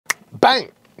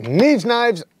Bang! Needs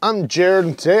Knives, I'm Jared,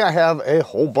 and today I have a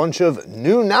whole bunch of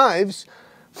new knives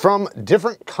from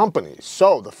different companies.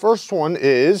 So the first one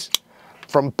is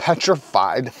from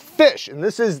Petrified Fish, and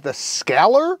this is the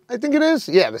SKALOR, I think it is.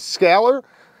 Yeah, the SKALOR.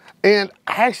 And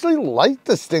I actually like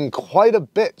this thing quite a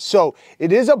bit. So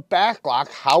it is a backlock,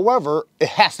 however, it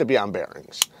has to be on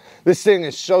bearings. This thing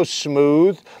is so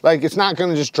smooth, like it's not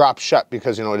gonna just drop shut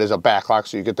because, you know, it is a backlock,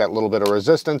 so you get that little bit of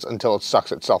resistance until it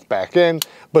sucks itself back in,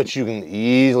 but you can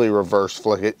easily reverse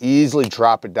flick it, easily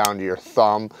drop it down to your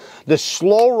thumb. The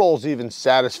slow roll is even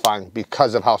satisfying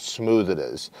because of how smooth it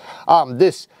is. I'm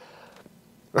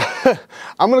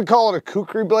gonna call it a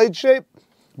kukri blade shape.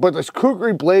 But this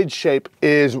kukri blade shape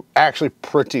is actually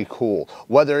pretty cool,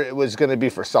 whether it was going to be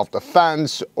for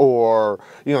self-defense or,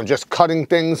 you know, just cutting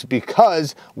things,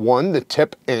 because one, the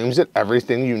tip aims at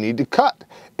everything you need to cut.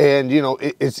 And, you know,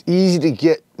 it's easy to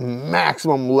get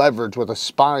maximum leverage with a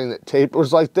spine that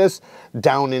tapers like this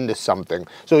down into something.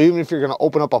 So even if you're going to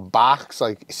open up a box,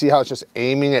 like, see how it's just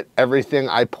aiming at everything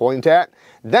I point at?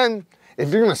 Then, if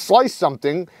you're going to slice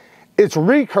something, it's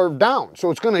recurved down, so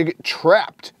it's going to get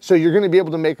trapped. So you're going to be able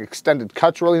to make extended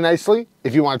cuts really nicely.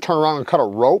 If you want to turn around and cut a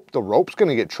rope, the rope's going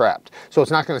to get trapped. So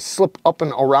it's not going to slip up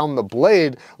and around the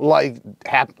blade like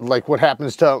what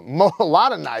happens to a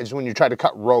lot of knives when you try to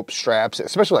cut rope straps,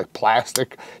 especially like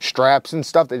plastic straps and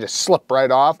stuff. They just slip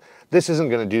right off. This isn't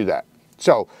going to do that.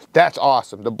 So that's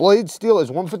awesome. The blade steel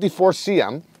is 154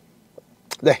 cm.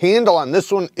 The handle on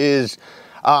this one is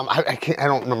I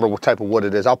don't remember what type of wood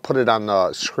it is. I'll put it on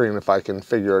the screen if I can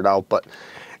figure it out, but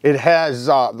it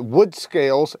has wood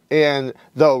scales, and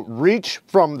the reach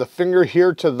from the finger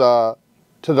here to the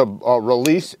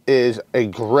release is a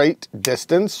great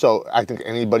distance, so I think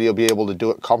anybody will be able to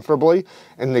do it comfortably,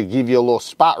 and they give you a little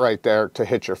spot right there to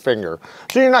hit your finger.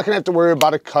 So you're not gonna have to worry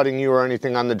about it cutting you or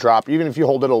anything on the drop. Even if you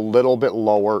hold it a little bit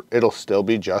lower, it'll still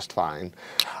be just fine.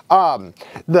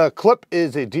 The clip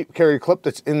is a deep carry clip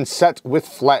that's inset with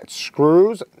flat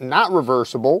screws, not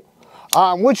reversible,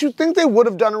 which you think they would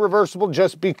have done a reversible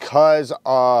just because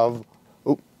of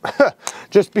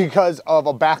just because of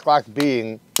a backlock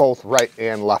being both right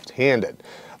and left-handed.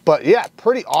 But yeah,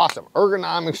 pretty awesome.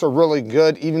 Ergonomics are really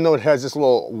good. Even though it has this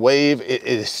little wave, it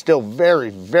is still very,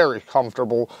 very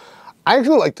comfortable. I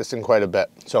actually like this thing quite a bit,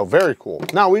 so very cool.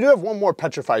 Now, we do have one more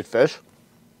Petrified Fish,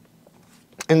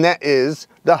 and that is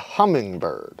the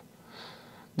Hummingbird.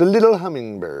 The little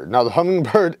Hummingbird. Now, the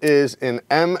Hummingbird is an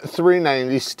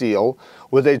M390 steel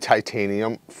with a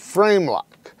titanium frame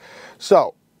lock.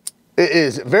 So, it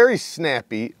is very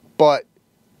snappy, but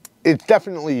it's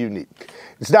definitely unique.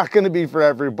 It's not going to be for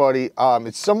everybody. It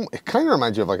kind of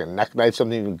reminds you of like a neck knife,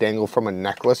 something you can dangle from a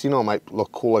necklace. You know, it might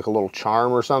look cool like a little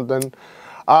charm or something.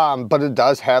 But it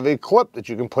does have a clip that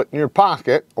you can put in your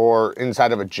pocket or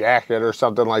inside of a jacket or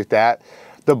something like that.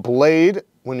 The blade,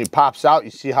 when it pops out,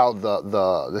 you see how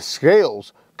the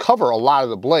scales cover a lot of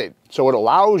the blade. So it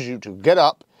allows you to get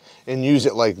up and use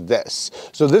it like this.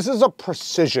 So this is a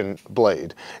precision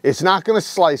blade. It's not going to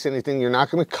slice anything. You're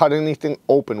not going to cut anything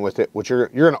open with it, which you're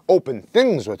going to open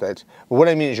things with it. But what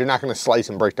I mean is you're not going to slice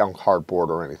and break down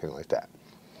cardboard or anything like that.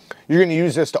 You're going to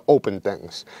use this to open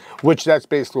things, which that's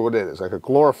basically what it is, like a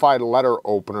glorified letter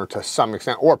opener to some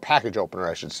extent, or package opener,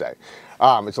 I should say.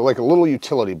 It's like a little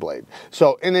utility blade.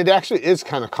 So, and it actually is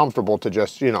kind of comfortable to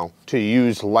just, you know, to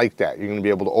use like that. You're going to be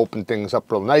able to open things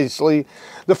up real nicely.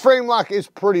 The frame lock is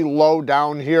pretty low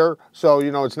down here, so,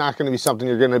 you know, it's not going to be something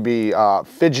you're going to be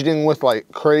fidgeting with like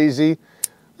crazy.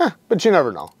 But you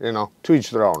never know, you know, to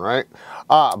each their own, right?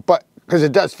 But because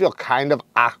it does feel kind of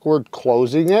awkward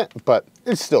closing it, but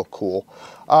it's still cool.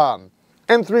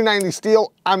 M390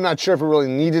 steel, I'm not sure if it really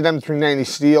needed M390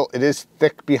 steel. It is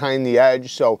thick behind the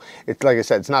edge, so it's, like I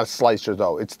said, it's not a slicer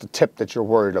though. It's the tip that you're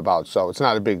worried about, so it's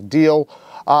not a big deal.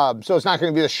 So it's not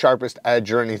going to be the sharpest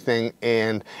edge or anything,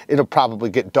 and it'll probably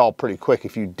get dull pretty quick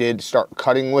if you did start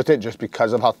cutting with it just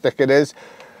because of how thick it is.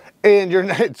 And you're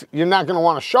not going to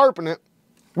want to sharpen it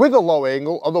with a low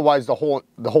angle, otherwise the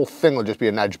whole thing will just be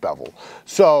an edge bevel.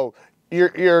 So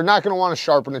you're not going to want to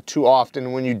sharpen it too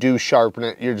often. When you do sharpen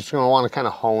it, you're just going to want to kind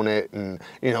of hone it, and,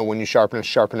 you know, when you sharpen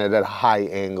it at a high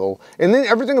angle, and then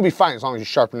everything will be fine as long as you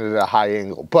sharpen it at a high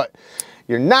angle. But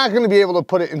you're not going to be able to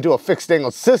put it into a fixed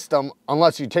angle system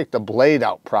unless you take the blade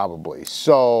out, probably.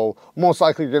 So most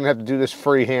likely you're going to have to do this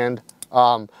freehand.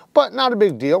 But not a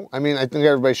big deal. I mean, I think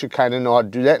everybody should kind of know how to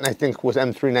do that. And I think with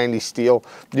M390 steel,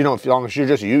 you know, as long as you're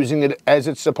just using it as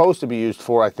it's supposed to be used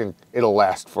for, I think it'll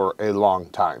last for a long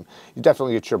time. You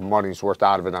definitely get your money's worth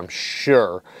out of it, I'm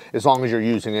sure, as long as you're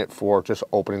using it for just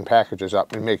opening packages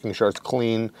up and making sure it's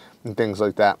clean and things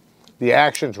like that. The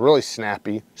action's really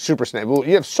snappy, super snappy. Well,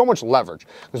 you have so much leverage.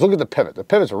 Because look at the pivot. The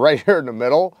pivot's right here in the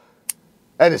middle.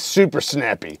 That is super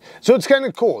snappy. So it's kind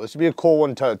of cool. This would be a cool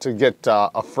one to get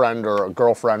a friend or a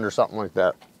girlfriend or something like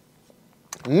that.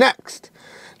 Next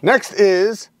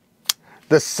is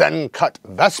the SENCUT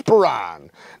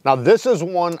VESPERON. Now this is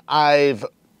one I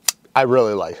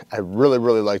really like. I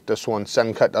really like this one.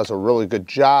 SENCUT does a really good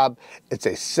job. It's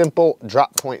a simple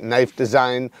drop point knife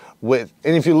design and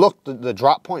if you look, the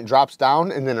drop point drops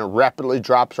down and then it rapidly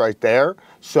drops right there.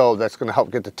 So that's gonna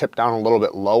help get the tip down a little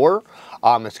bit lower.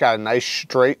 It's got a nice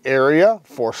straight area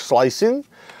for slicing.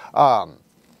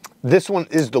 This one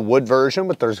is the wood version,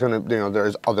 but there's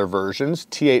other versions.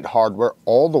 T8 hardware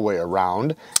all the way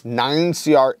around,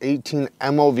 9CR 18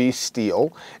 MOV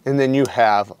steel, and then you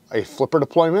have a flipper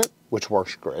deployment, which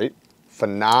works great,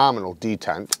 phenomenal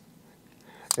detent,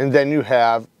 and then you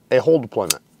have a hold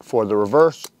deployment for the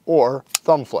reverse or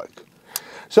thumb flick.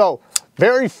 So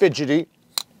very fidgety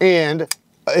and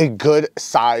a good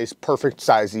size, perfect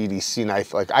size EDC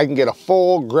knife. Like I can get a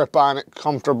full grip on it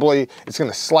comfortably. It's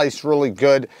gonna slice really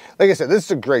good. Like I said, this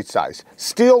is a great size.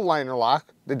 Steel liner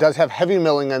lock. It does have heavy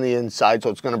milling on the inside, so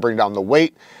it's gonna bring down the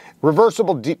weight.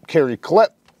 Reversible deep carry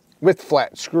clip with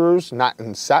flat screws, not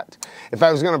in set. If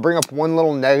I was gonna bring up one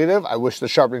little negative, I wish the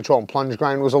sharpening tool and plunge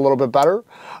grind was a little bit better.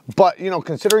 But you know,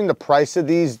 considering the price of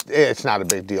these, it's not a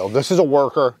big deal. This is a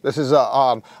worker. This is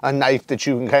a knife that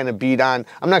you can kind of beat on.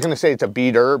 I'm not gonna say it's a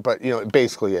beater, but you know, it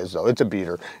basically is though. It's a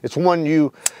beater. It's one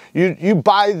you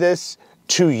buy this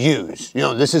to use. You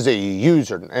know, this is a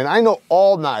user. And I know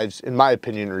all knives, in my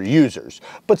opinion, are users.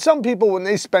 But some people, when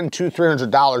they spend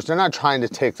 $200-300, they're not trying to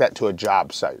take that to a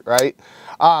job site, right?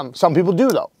 Some people do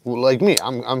though, like me,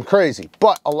 I'm crazy.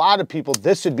 But a lot of people,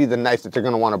 this would be the knife that they're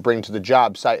gonna wanna bring to the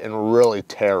job site and really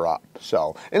tear up.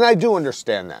 So, and I do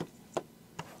understand that.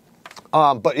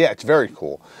 But yeah, it's very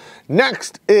cool.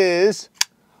 Next is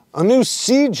a new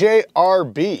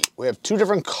CJRB. We have two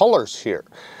different colors here.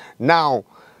 Now,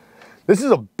 this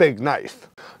is a big knife.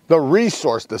 The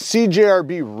Resource, the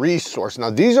CJRB Resource.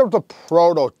 Now these are the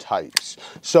prototypes.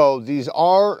 So these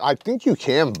are, I think you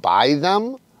can buy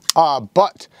them,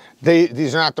 but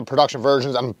these are not the production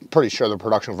versions. I'm pretty sure the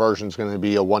production version is going to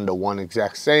be a 1-to-1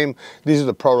 exact same. These are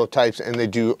the prototypes and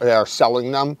they are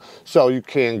selling them. So you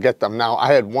can get them. Now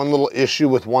I had one little issue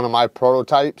with one of my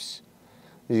prototypes.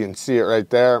 You can see it right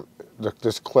there.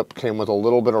 This clip came with a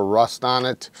little bit of rust on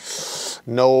it.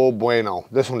 No bueno.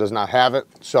 This one does not have it.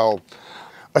 So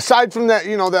aside from that,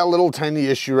 you know, that little tiny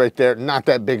issue right there, not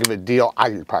that big of a deal.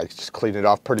 I could probably just clean it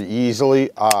off pretty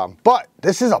easily. But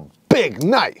this is a big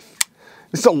knife.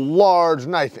 It's a large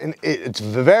knife and it's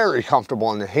very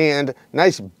comfortable in the hand.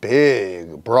 Nice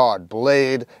big broad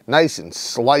blade, nice and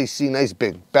slicey, nice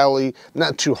big belly,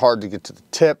 not too hard to get to the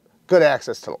tip. Good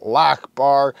access to the lock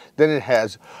bar. Then it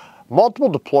has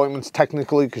multiple deployments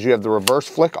technically because you have the reverse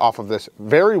flick off of this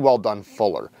very well done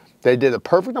fuller. They did a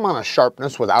perfect amount of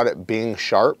sharpness without it being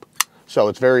sharp, so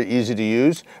it's very easy to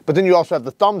use. But then you also have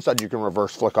the thumb side you can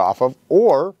reverse flick off of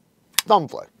or thumb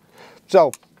flick.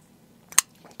 So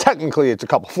technically it's a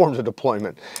couple forms of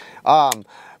deployment.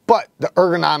 But the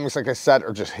ergonomics, like I said,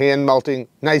 are just hand melting.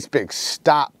 Nice big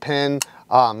stop pin,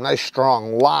 nice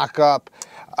strong lockup.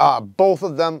 Both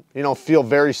of them, you know, feel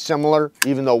very similar,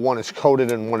 even though one is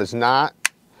coated and one is not.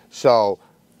 So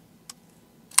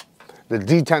the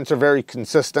detents are very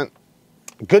consistent.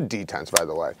 Good detents, by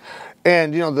the way.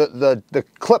 And you know, the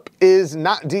clip is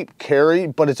not deep carry,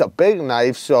 but it's a big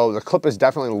knife, so the clip is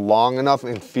definitely long enough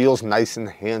and feels nice in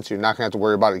the hand, so you're not gonna have to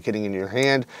worry about it getting in your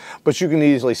hand, but you can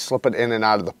easily slip it in and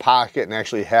out of the pocket and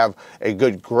actually have a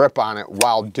good grip on it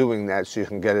while doing that, so you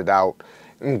can get it out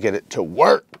and get it to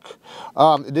work.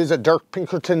 It is a Dirk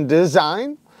Pinkerton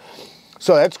design,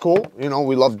 so that's cool. You know,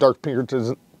 we love Dirk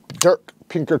Pinkerton's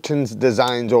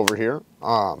designs over here.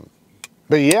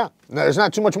 But yeah, there's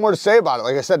not too much more to say about it.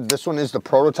 Like I said, this one is the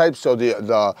prototype, so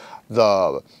the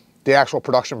actual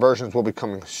production versions will be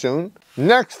coming soon.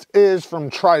 Next is from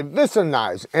TRIVISA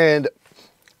knives, and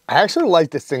I actually like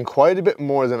this thing quite a bit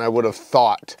more than I would have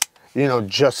thought. You know,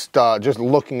 just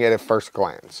looking at it first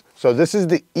glance. So this is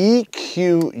the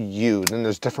EQU, and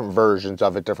there's different versions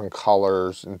of it, different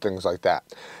colors and things like that.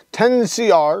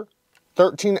 10CR,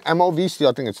 13 MOV steel,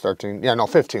 I think it's 13, yeah, no,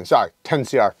 15, sorry,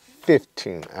 10CR,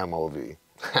 15 MOV.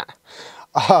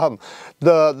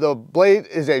 The blade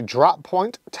is a drop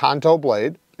point Tonto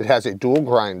blade. It has a dual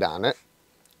grind on it,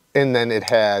 and then it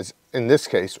has, in this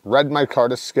case, red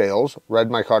micarta scales, red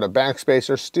micarta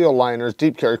backspacer, steel liners,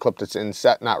 deep carry clip that's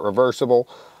inset, not reversible.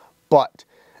 But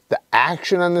the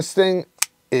action on this thing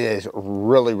is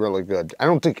really, really good. I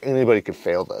don't think anybody could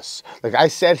fail this. Like, I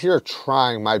sat here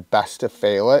trying my best to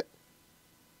fail it,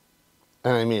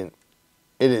 And I mean,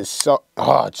 it is so,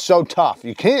 oh, it's so tough.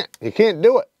 You can't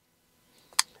do it.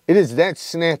 It is that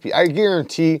snappy. I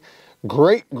guarantee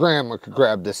great grandma could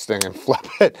grab this thing and flip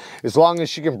it as long as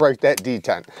she can break that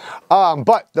detent.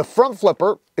 But the front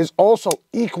flipper is also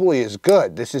equally as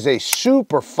good. This is a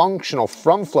super functional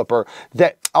front flipper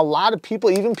that a lot of people,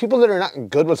 even people that are not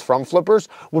good with front flippers,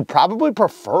 would probably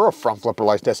prefer a front flipper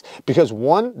like this because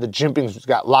one, the jimping's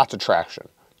got lots of traction.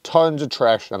 Tons of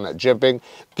traction on that jimping.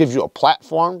 Gives you a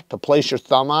platform to place your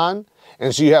thumb on.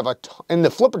 And so you have and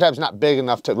the flipper tab's not big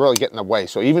enough to really get in the way.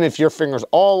 So even if your finger's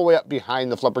all the way up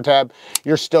behind the flipper tab,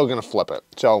 you're still gonna flip it.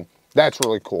 So that's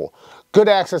really cool. Good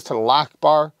access to the lock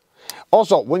bar.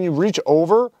 Also, when you reach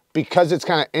over, because it's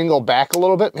kind of angled back a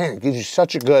little bit, man, it gives you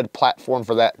such a good platform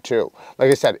for that too.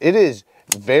 Like I said, it is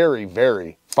very,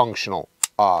 very functional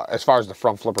as far as the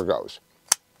front flipper goes.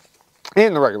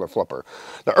 And the regular flipper.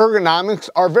 The ergonomics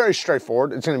are very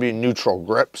straightforward. It's going to be a neutral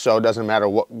grip, so it doesn't matter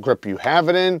what grip you have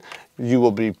it in. You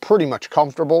will be pretty much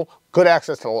comfortable. Good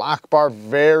access to the lock bar,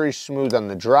 very smooth on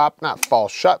the drop. Not fall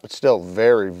shut, but still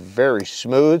very, very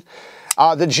smooth.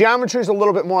 The geometry is a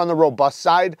little bit more on the robust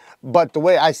side, but the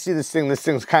way I see this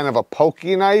thing's kind of a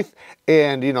pokey knife,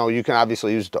 and you know, you can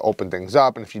obviously use it to open things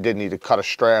up, and if you did need to cut a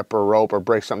strap or a rope or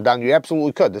break something down, you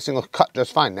absolutely could. This thing will cut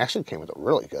just fine. It actually came with a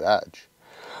really good edge.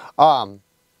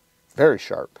 Very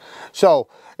sharp. So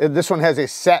this one has a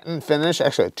satin finish,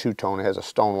 actually a two-tone. It has a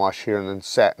stone wash here and then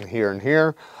satin here and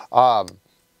here.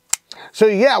 So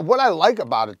yeah, what I like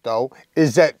about it though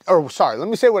is that, or sorry, let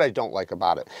me say what I don't like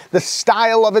about it. The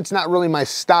style of it's not really my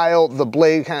style. The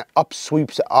blade kind of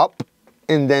sweeps up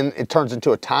and then it turns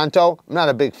into a tanto. I'm not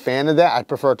a big fan of that. I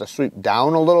prefer it to sweep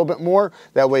down a little bit more.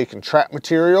 That way you can trap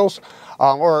materials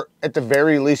or at the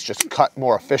very least just cut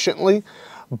more efficiently.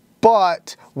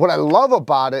 But what I love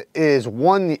about it is,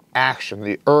 one, the action,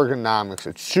 the ergonomics.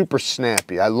 It's super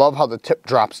snappy. I love how the tip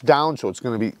drops down, so it's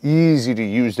going to be easy to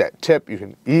use that tip. You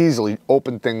can easily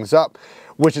open things up,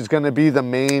 which is going to be the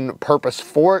main purpose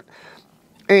for it.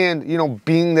 And, you know,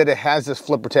 being that it has this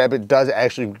flipper tab, it does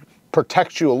actually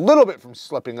protect you a little bit from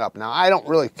slipping up. Now, I don't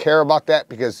really care about that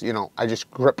because, you know, I just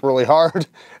grip really hard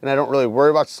and I don't really worry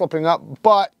about slipping up.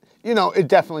 But, you know, it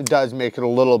definitely does make it a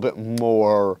little bit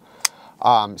more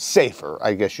safer,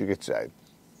 I guess you could say.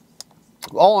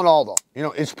 All in all though, you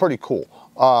know, it's pretty cool.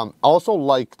 I also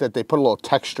like that they put a little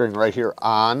texturing right here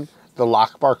on the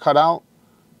lock bar cutout.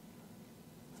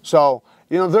 So,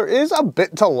 you know, there is a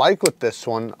bit to like with this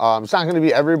one. It's not going to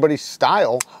be everybody's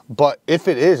style, but if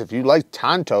it is, if you like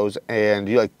tantos and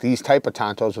you like these type of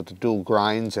tantos with the dual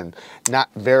grinds and not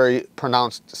very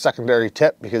pronounced secondary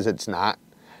tip, because it's not,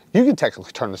 you can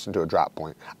technically turn this into a drop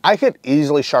point. I could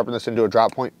easily sharpen this into a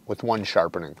drop point with one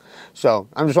sharpening. So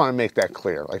I just want to make that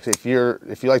clear. Like if you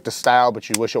like the style, but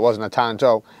you wish it wasn't a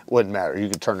tanto, it wouldn't matter. You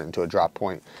could turn it into a drop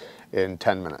point in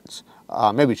 10 minutes,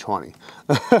 maybe 20.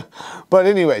 But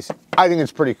anyways, I think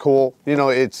it's pretty cool. You know,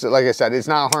 it's, like I said, it's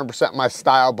not 100% my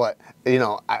style, but you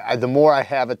know, the more I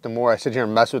have it, the more I sit here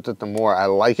and mess with it, the more I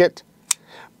like it.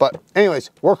 But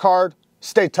anyways, work hard,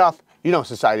 stay tough. You know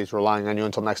society's relying on you.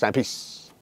 Until next time, peace.